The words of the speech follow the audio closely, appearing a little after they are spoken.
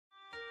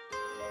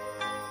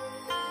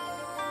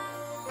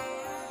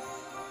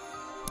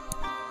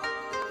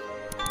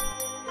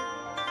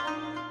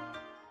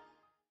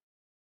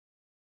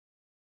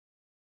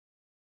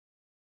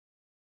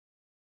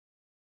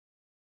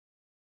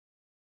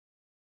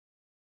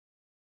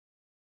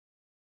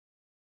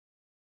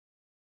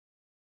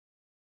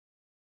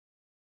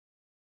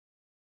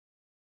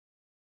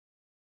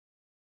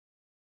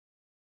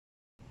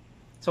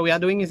So we are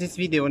doing this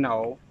video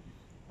now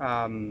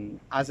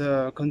as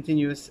a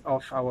continuous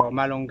of our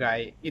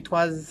Malunggay. It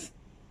was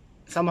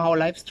somehow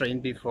live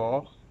streamed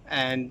before,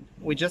 and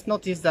we just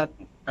noticed that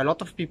a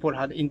lot of people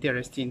had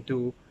interest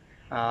into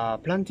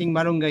planting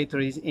Malunggay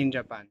trees in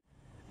Japan.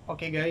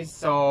 Okay guys,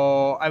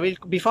 so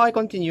before I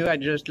continue,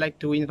 I'd just like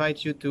to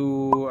invite you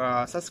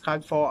to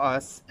subscribe for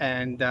us,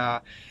 and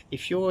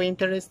if you're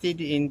interested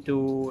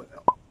into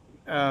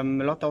a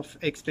lot of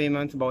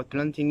experiments about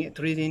planting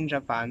trees in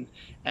Japan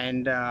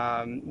and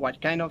what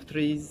kind of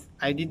trees.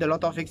 I did a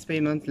lot of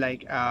experiments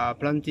like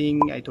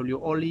planting, I told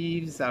you,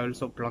 olives. I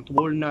also plant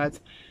walnuts.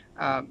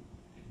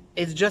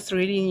 It's just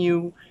really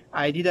new.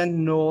 I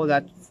didn't know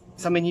that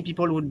so many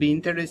people would be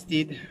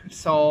interested,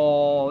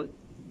 so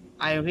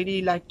I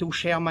really like to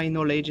share my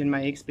knowledge and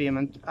my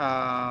experiment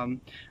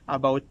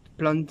about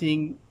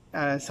planting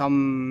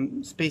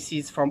some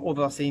species from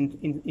overseas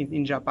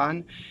in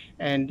Japan.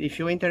 And if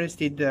you're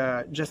interested,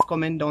 just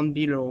comment down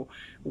below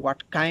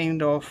what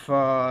kind of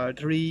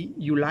tree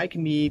you like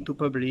me to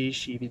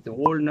publish, if it's a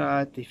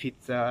walnut, if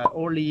it's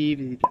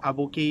olive, if it's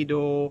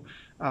avocado.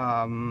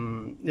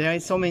 There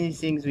is so many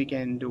things we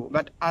can do,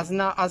 but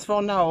as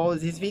for now,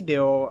 this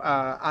video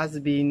has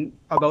been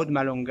about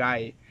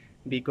Malunggay,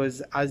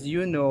 because as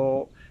you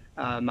know,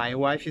 my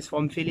wife is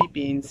from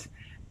Philippines,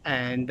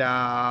 and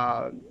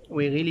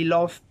we really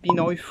love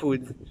Pinoy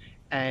food,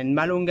 and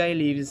Malunggay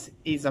leaves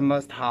is a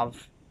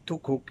must-have to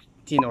cook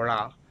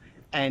tinola,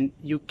 and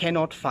you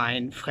cannot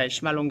find fresh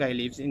Malunggay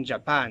leaves in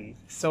Japan,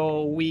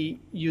 so we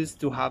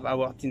used to have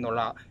our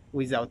tinola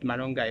without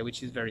Malunggay,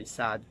 which is very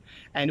sad.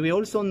 And we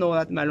also know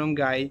that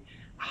Malunggay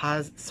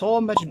has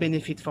so much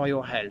benefit for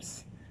your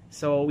health,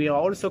 so we are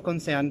also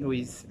concerned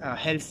with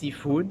healthy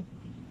food.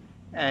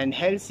 And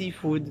healthy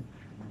food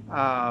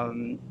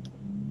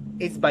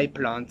is by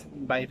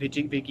plant, by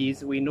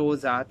veggies. We know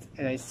that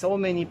there's so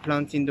many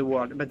plants in the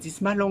world, but this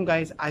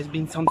Malunggay has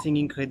been something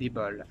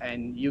incredible,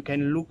 and you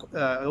can look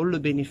all the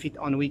benefit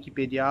on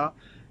Wikipedia.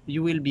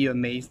 You will be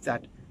amazed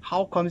at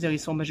how come there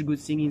is so much good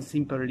thing in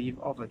simple leaf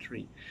of a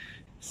tree.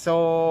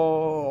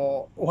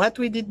 So what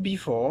we did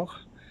before,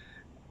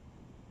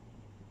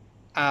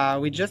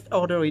 we just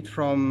ordered it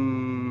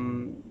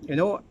from,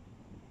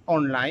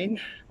 online.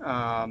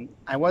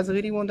 I was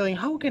really wondering,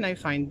 how can I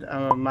find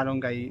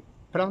Malunggay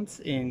plants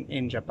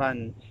in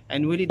Japan,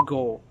 and will it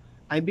grow?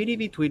 I believe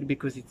it will,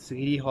 because it's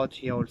really hot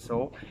here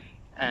also,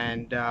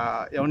 and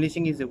the only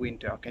thing is the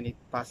winter. Can it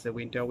pass the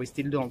winter? We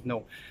still don't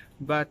know.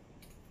 But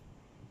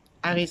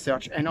I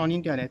researched, and on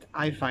internet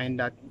I find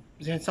that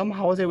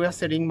somehow they were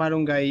selling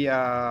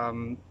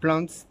Malunggay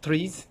plants,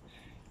 trees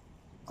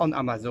on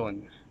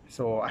Amazon.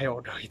 So I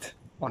ordered it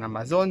on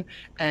Amazon,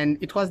 and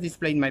it was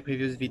displayed in my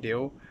previous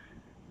video.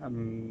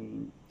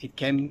 It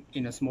came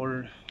in a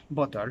small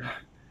bottle,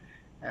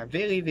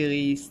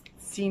 very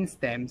thin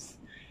stems,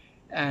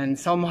 and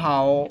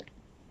somehow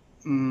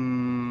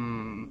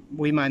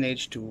we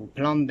managed to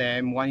plant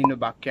them, one in a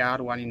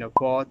backyard, one in a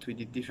pot. We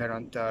did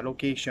different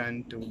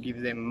locations to give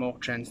them more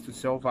chance to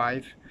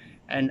survive,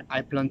 and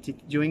I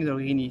planted during the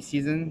rainy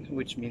season,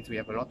 which means we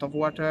have a lot of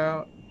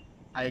water.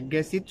 I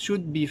guess it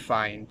should be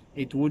fine,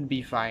 it would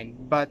be fine,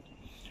 but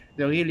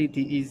the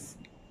reality is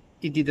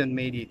it didn't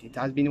make it. It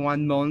has been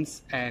 1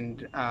 month,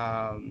 and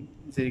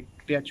they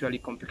virtually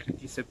completely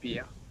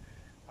disappear.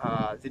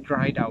 They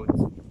dried out.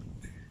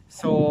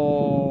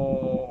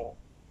 So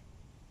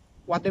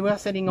what they were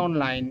selling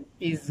online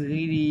is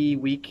really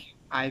weak.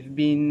 I've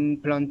been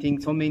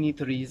planting so many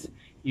trees.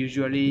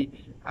 Usually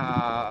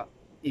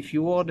if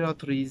you order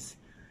trees,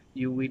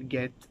 you will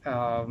get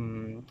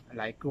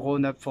like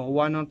grown up for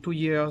 1 or 2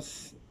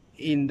 years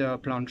in the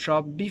plant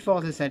shop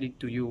before they sell it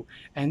to you,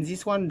 and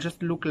this one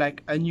just looked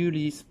like a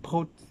newly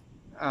sprout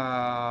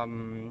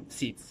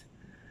seeds.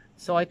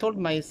 So I told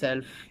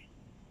myself,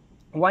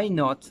 why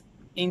not,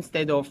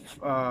 instead of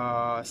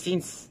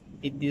since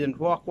it didn't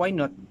work, why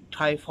not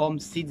try from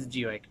seeds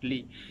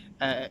directly?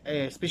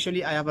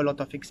 Especially I have a lot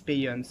of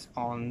experience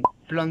on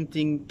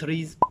planting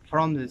trees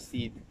from the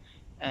seed,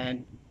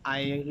 and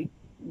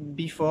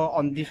before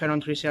on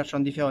different research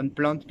on different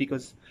plants,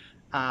 because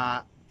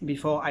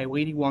before I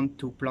really want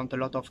to plant a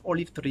lot of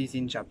olive trees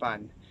in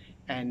Japan,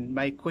 and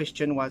my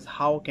question was,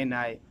 how can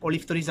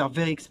olive trees are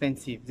very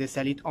expensive. They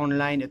sell it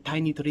online. A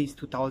tiny tree is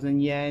 2,000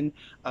 yen,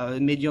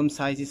 medium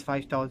size is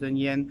 5,000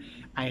 yen.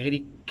 I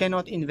really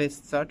cannot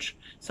invest such.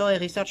 So I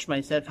researched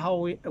myself, how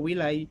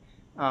will I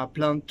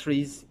plant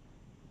trees,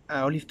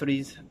 olive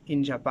trees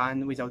in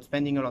Japan without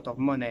spending a lot of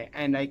money,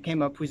 and I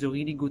came up with a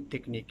really good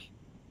technique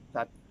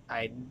that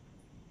I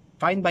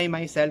find by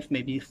myself.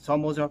 Maybe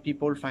some other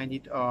people find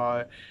it,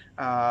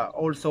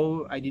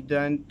 also I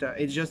didn't,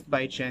 it's just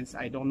by chance.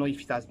 I don't know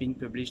if it has been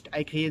published.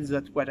 I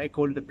created what I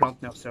call the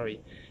plant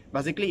nursery.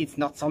 Basically it's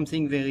not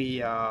something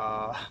very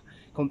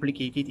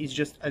complicated. It's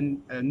just a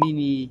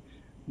mini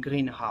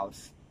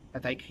greenhouse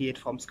that I create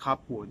from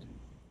scrap wood.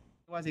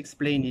 I was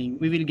explaining,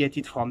 we will get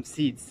it from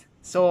seeds.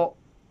 So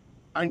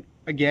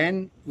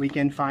again, we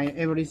can find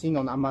everything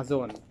on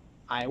Amazon.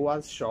 I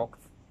was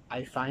shocked.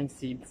 I find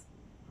seeds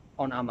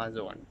on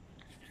Amazon.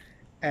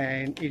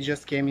 and it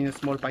just came in a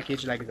small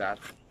package like that.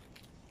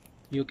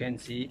 You can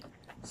see.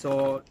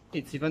 So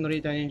it's even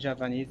written in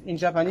Japanese. In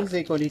Japanese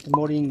they call it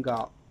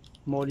Moringa.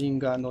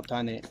 Moringa no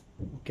tane.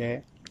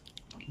 Okay,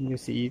 you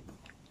see it.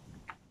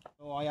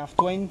 So I have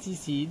 20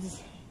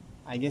 seeds.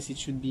 I guess it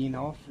should be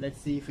enough.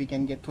 Let's see if we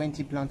can get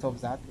 20 plants of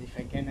that. If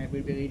I can, I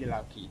will be really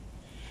lucky.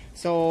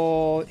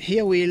 So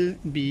here will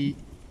be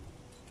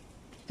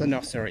the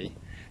nursery.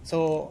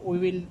 So we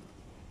will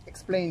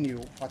explain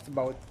you what's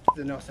about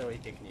the nursery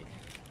technique.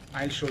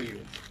 I'll show you.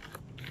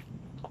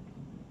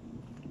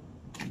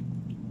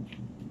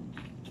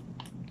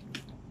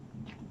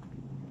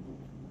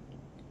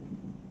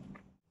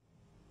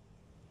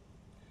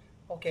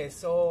 Okay,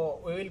 so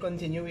we will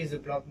continue with the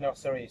plant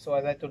nursery. So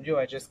as I told you,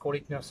 I just call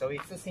it nursery.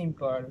 It's a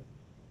simple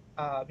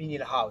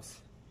vinyl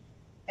house,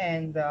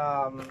 and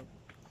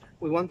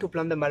we want to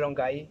plant the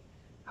malunggay.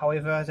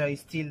 However, there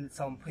is still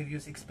some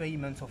previous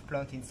experiments of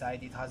plant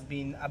inside. It has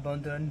been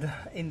abandoned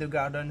in the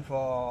garden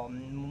for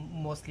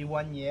mostly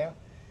 1 year,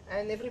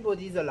 and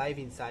everybody is alive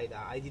inside.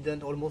 I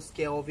didn't almost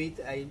care of it.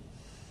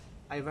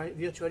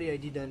 Virtually I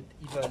didn't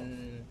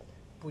even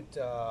put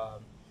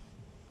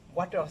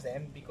water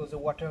them, because the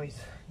water is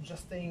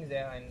just staying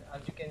there, and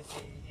as you can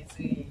see, it's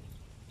really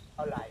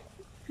alive.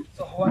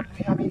 So what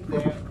we have in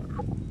there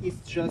is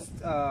just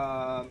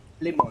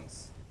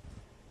lemons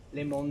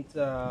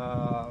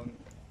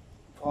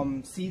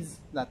from seeds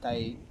that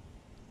I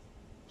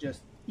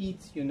just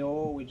eat, you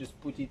know. We just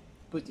put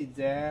it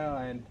there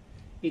and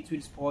it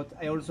will sprout.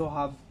 I also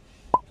have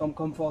some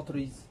comfort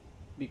trees,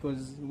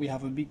 because we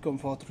have a big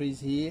comfort tree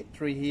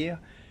here,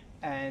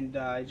 and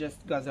I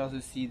just gather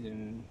the seeds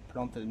and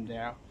plant them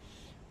there.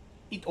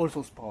 It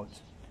also sprouts.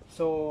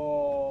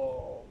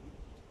 So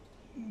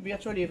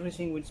virtually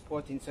everything will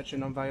sprout in such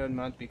an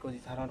environment, because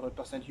it's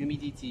 100%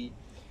 humidity,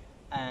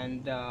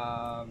 and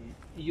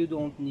you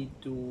don't need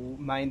to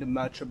mind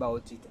much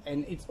about it.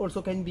 And it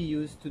also can be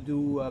used to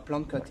do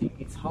plant cutting.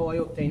 It's how I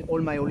obtain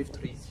all my olive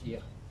trees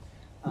here.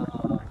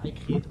 I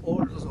create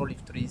all those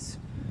olive trees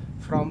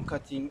from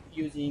cutting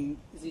using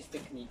this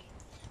technique.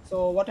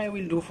 So what I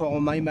will do for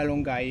my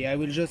malunggay, I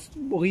will just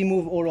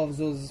remove all of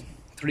those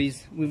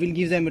trees. We will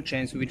give them a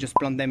chance. We will just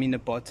plant them in a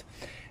pot,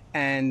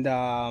 and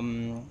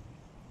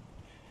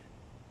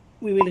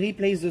we will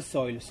replace the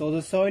soil. So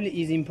the soil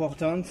is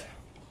important.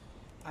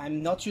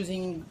 I'm not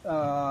using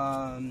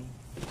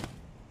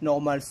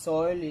normal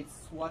soil. It's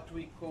what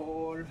we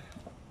call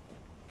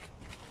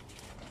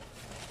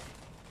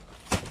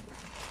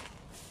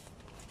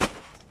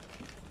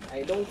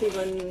I don't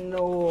even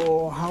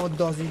know how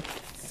does it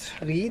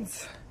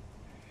reads.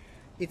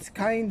 It's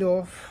kind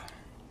of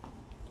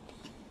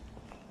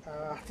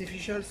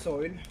artificial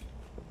soil.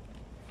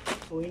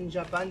 So in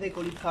Japan they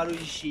call it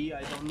karuishi.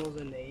 I don't know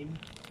the name.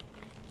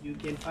 You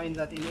can find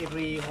that in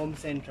every home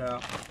center.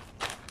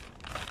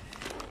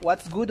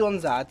 What's good on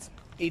that,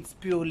 it's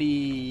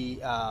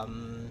purely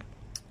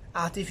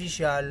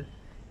artificial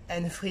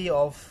and free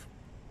of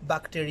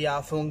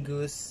bacteria,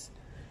 fungus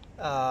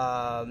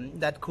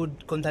that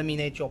could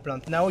contaminate your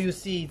plant. Now you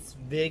see it's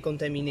very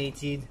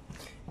contaminated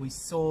with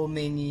so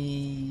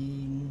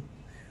many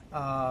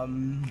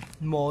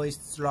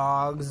moist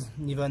slugs,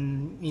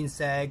 even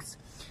insects.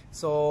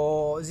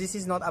 So this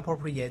is not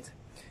appropriate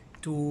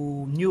to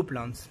new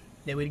plants.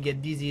 They will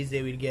get disease,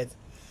 they will get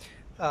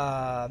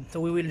so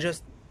we will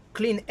just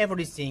clean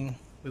everything.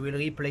 We will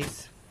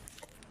replace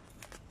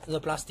the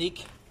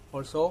plastic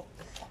also.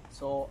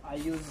 So I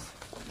use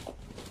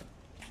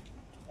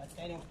that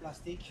kind of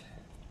plastic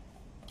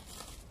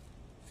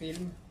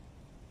film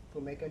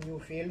to make a new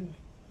film.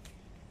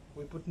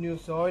 We put new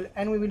soil,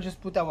 and we will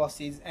just put our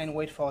seeds and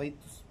wait for it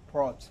to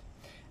sprout,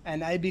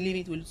 and I believe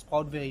it will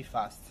sprout very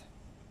fast.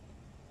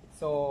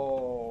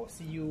 So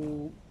see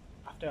you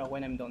after,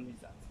 when I'm done with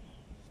that.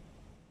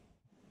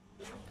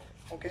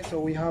 Okay, so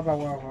we have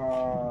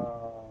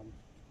our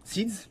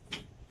seeds.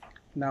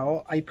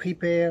 Now I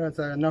prepare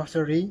the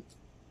nursery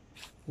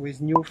with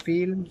new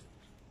film,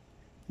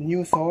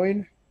 new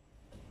soil.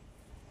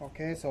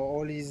 Okay, so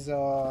all is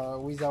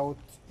without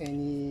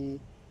any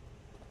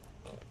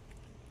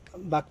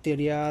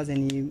bacteria,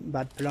 any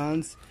bad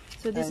plants.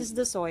 So this is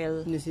the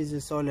soil. This is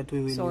the soil that we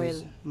will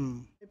use.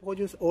 We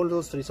produce all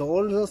those trees. So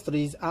all those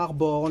trees are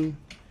born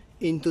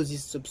into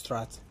this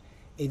substrate.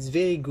 It's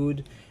very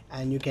good,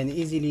 and you can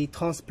easily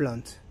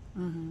transplant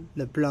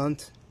the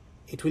plant.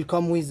 It will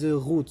come with the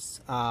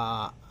roots.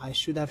 I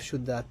should have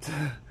shot that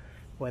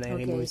when I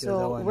removed the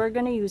other one. So we're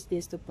gonna use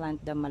this to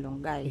plant the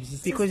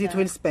malunggay. Because it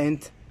will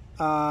spend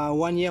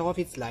 1 year of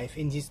its life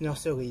in this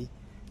nursery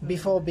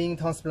before being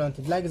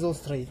transplanted, like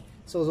those trees.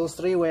 So those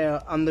trees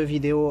were on the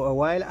video a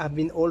while, have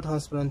been all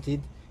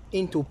transplanted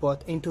into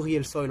pot, into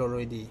real soil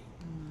already.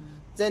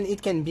 Then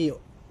it can be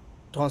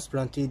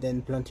transplanted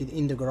and planted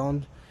in the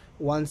ground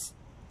once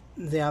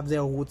they have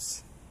their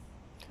roots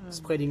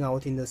spreading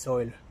out in the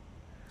soil.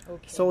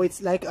 Okay. So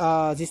it's like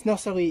this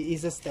nursery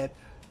is a step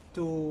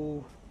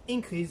to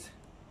increase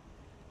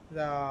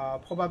the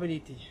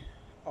probability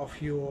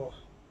of your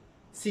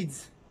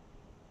seeds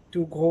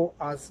to grow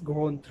as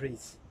grown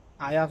trees.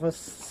 I have a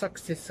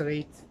success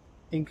rate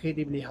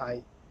incredibly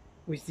high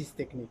with this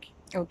technique.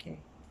 Okay.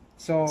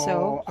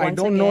 So I once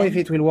don't know if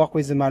again- it will work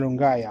with the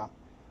malunggay,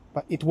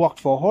 but it worked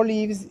for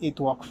olives, it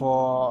worked for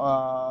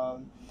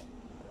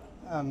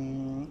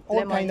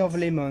all kind of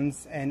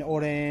lemons and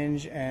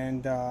orange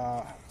and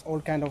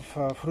all kind of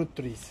fruit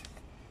trees.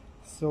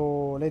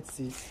 So let's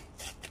see.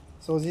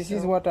 So this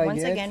is what I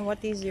once get. again,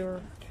 what is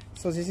your...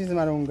 So this is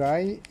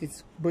malunggay.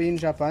 It's grown in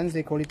Japan.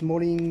 They call it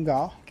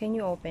Moringa. Can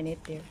you open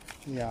it there?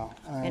 Yeah.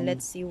 And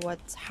let's see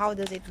how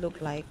does it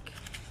look like?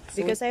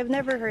 Because I've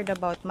never heard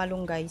about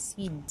malunggay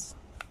seeds.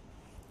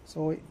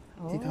 So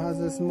it has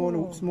a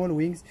small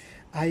wings.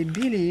 I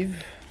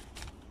believe.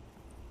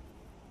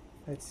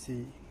 Let's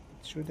see.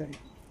 Should I?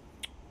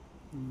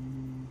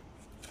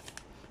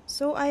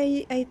 So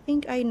I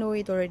think I know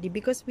it already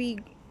because we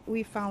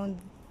found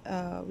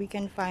we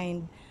can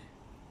find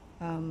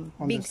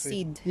big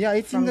seed. Yeah,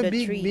 it's in from the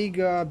big tree.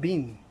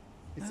 bean.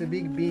 It's a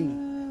big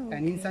bean,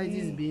 and inside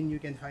this Okay. bean you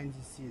can find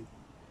this seed.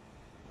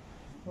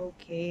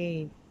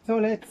 Okay. So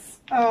let's.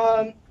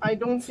 I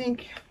don't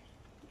think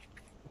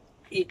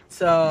it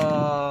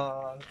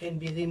can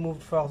be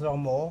removed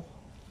furthermore.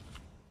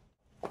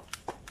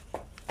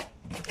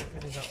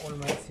 These are all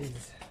my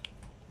seeds.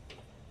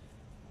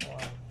 1,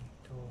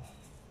 2,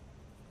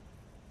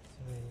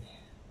 3,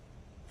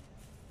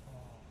 4,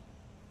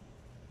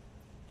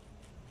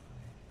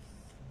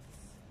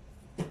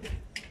 5, 6, 8.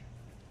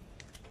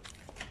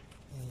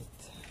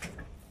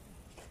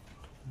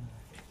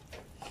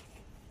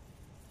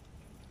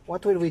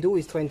 What will we do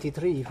with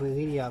 23 if we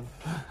really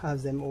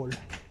have them all?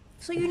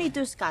 So you need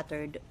to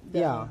scatter the...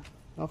 Yeah,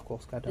 of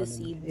course, scatter the them.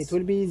 seeds. It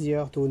will be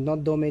easier to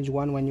not damage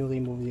one when you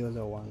remove the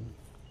other one.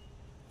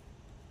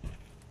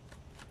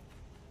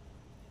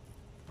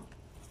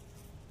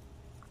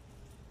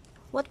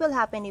 What will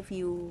happen if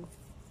you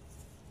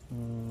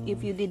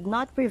did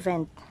not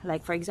prevent,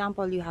 like for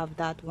example you have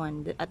that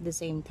one at the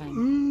same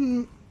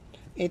time?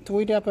 It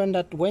will happen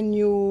that when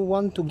you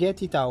want to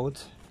get it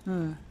out,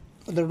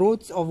 the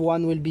roots of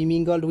one will be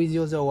mingled with the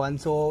other one,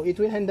 so it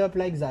will end up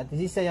like that.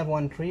 This I have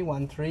 1 tree,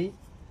 1 tree,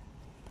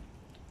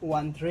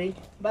 1 tree,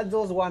 but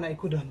those one I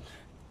couldn't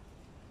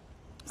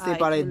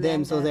separate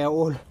them, so they are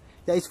all.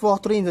 There is 4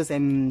 trees in the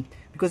same,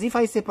 because if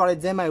I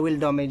separate them I will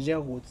damage their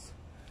roots.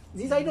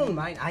 This I don't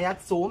mind. I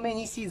had so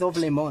many seeds of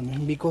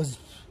lemon because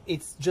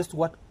it's just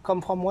what come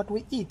from what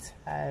we eat.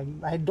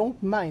 I don't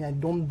mind. I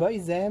don't buy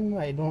them.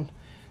 I don't.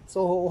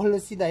 So all the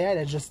seed I had,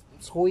 I just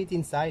throw it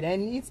inside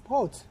and it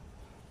sprouts.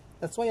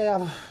 That's why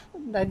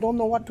I don't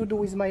know what to do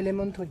with my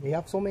lemon tree. I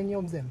have so many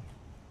of them.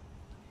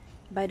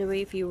 By the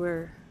way, if you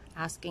were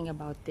asking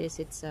about this,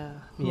 it's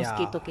a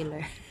mosquito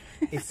killer.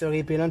 It's a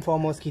repellent for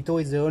mosquito.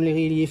 It's the only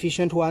really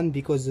efficient one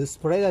because the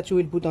spray that you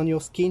will put on your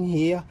skin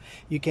here,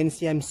 you can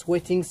see I'm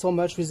sweating so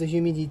much with the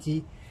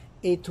humidity,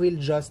 it will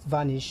just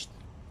vanish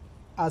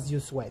as you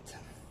sweat,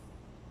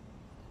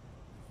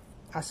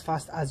 as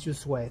fast as you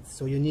sweat.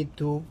 So you need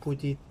to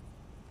put it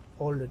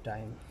all the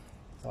time.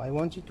 So I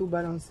wanted to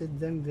balance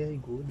them very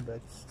good,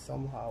 but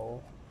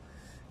somehow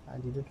I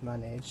didn't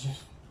manage.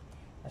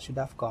 I should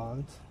have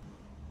count.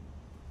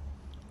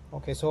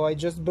 Okay, so I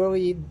just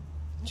buried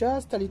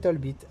just a little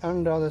bit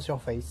under the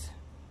surface,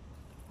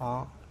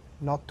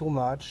 not too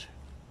much.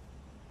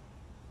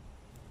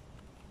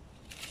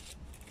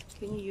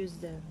 Can you use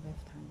the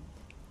left hand?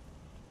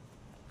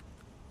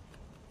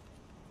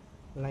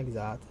 Like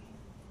that.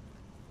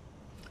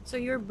 So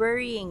you're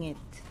burying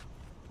it.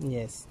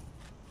 Yes.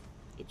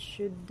 It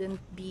shouldn't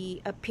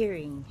be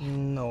appearing.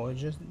 No,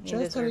 just a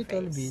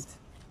little bit.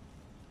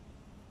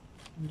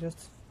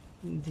 Just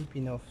deep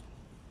enough.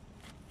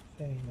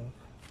 Fair enough.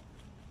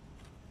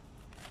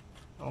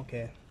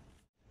 Okay.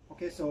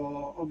 Okay,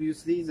 so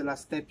obviously the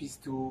last step is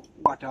to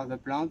water the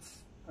plants.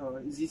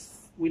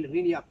 This will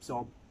really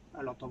absorb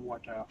a lot of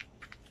water.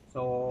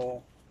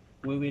 So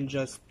we will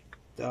just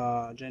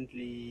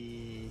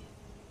gently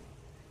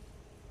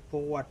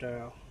pour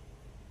water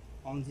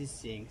on these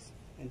things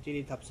until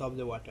it absorbs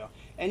the water.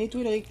 And it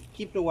will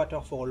keep the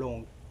water for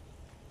long.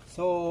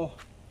 So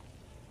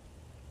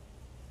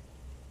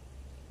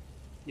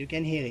you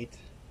can hear it.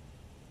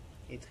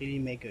 It really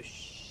makes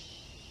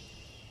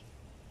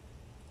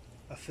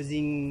a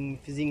fizzing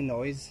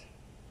noise.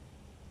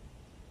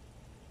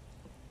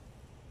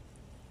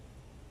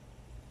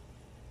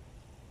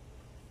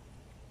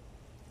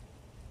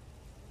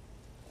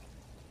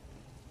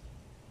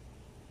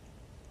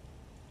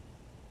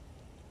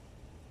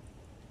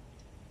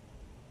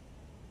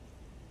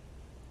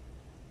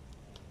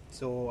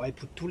 So I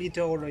put 2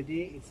 liters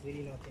already. It's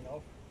really not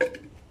enough.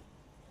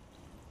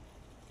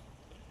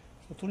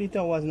 So 2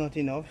 liters was not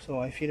enough, so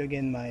I fill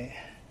again my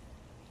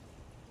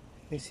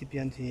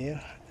recipient here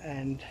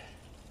and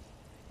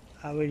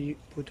I will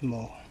put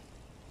more.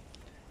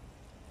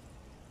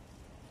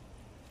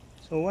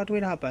 So what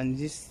will happen?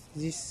 This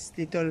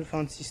little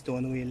fancy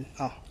stone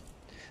will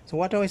so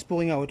water is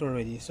pouring out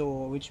already,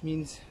 so which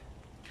means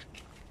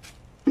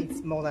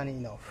it's more than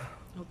enough.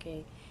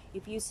 Okay,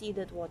 if you see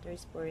that water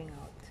is pouring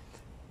out,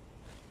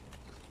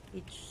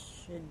 it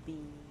should be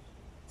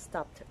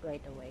stopped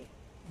right away.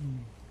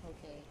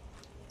 Okay.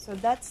 So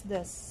that's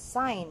the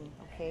sign,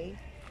 okay?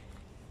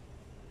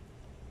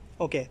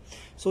 Okay,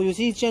 so you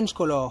see it change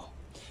color.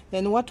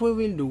 Then what we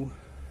will do,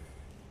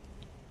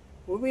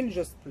 we will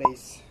just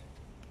place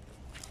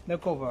the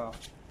cover.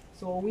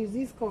 So with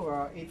this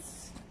cover,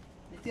 it's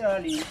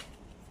literally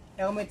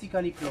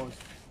hermetically closed,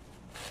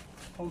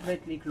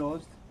 completely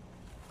closed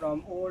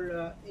from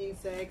all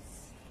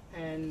insects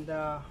and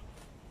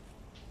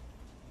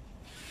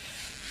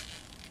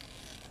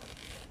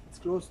it's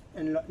closed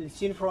and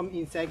sealed from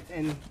insects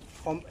and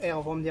from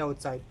air from the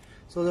outside.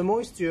 So the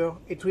moisture,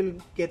 it will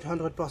get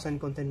 100%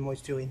 content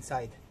moisture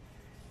inside,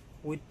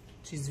 which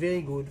is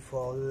very good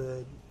for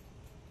the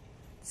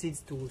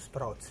seeds to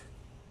sprout.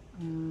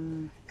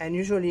 And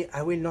usually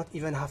I will not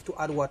even have to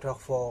add water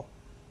for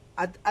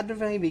at the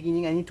very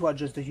beginning. I need to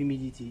adjust the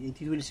humidity,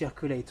 it will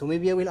circulate, so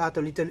maybe I will add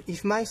a little.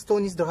 If my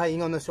stone is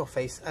drying on the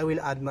surface, I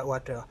will add my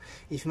water.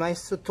 If my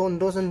stone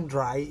doesn't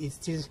dry, it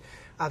still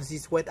has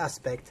this wet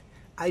aspect,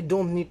 I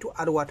don't need to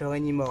add water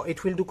anymore.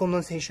 It will do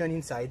condensation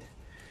inside,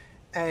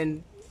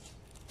 and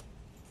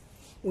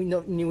we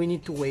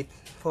need to wait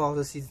for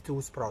the seeds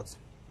to sprout.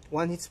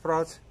 Once it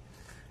sprouts,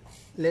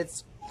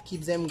 let's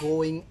keep them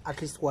growing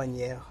at least 1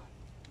 year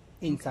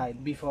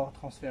inside before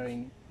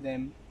transferring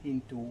them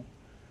into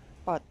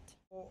Pot.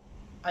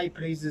 I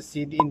place the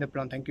seed in the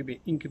plant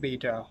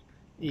incubator.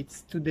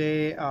 It's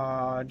today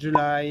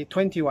July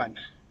 21.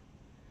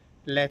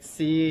 Let's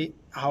see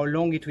how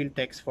long it will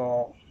take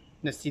for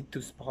the seed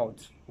to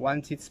sprout.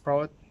 Once it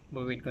sprouts,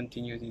 we will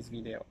continue this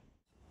video.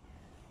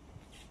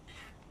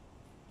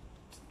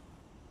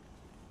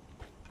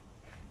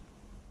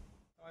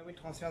 I will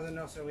transfer the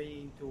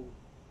nursery into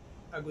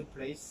a good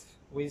place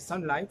with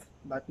sunlight,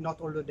 but not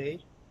all the day,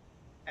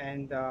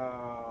 and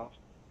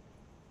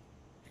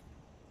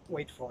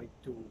wait for it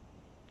to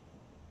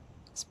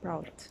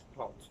Sprout.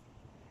 sprout.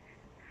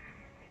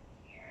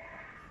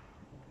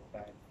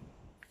 Bye.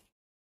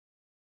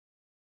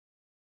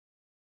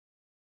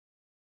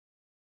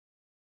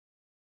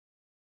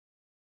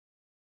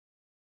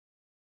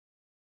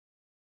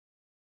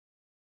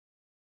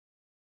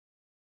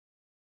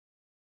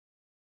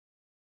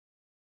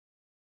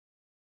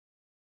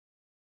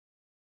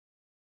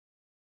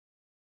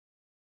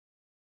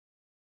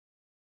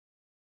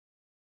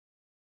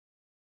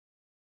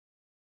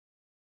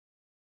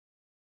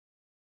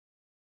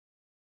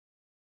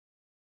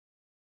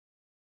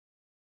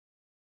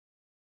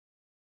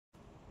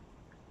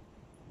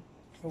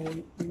 So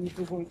we need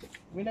to go,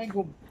 when I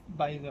go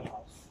by the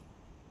house,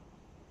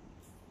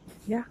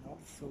 Yeah.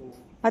 so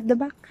At the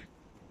back.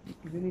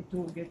 we need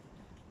to get.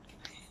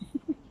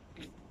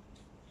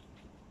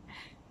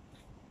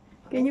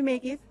 Can you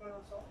make it?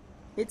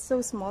 It's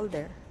so small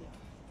there.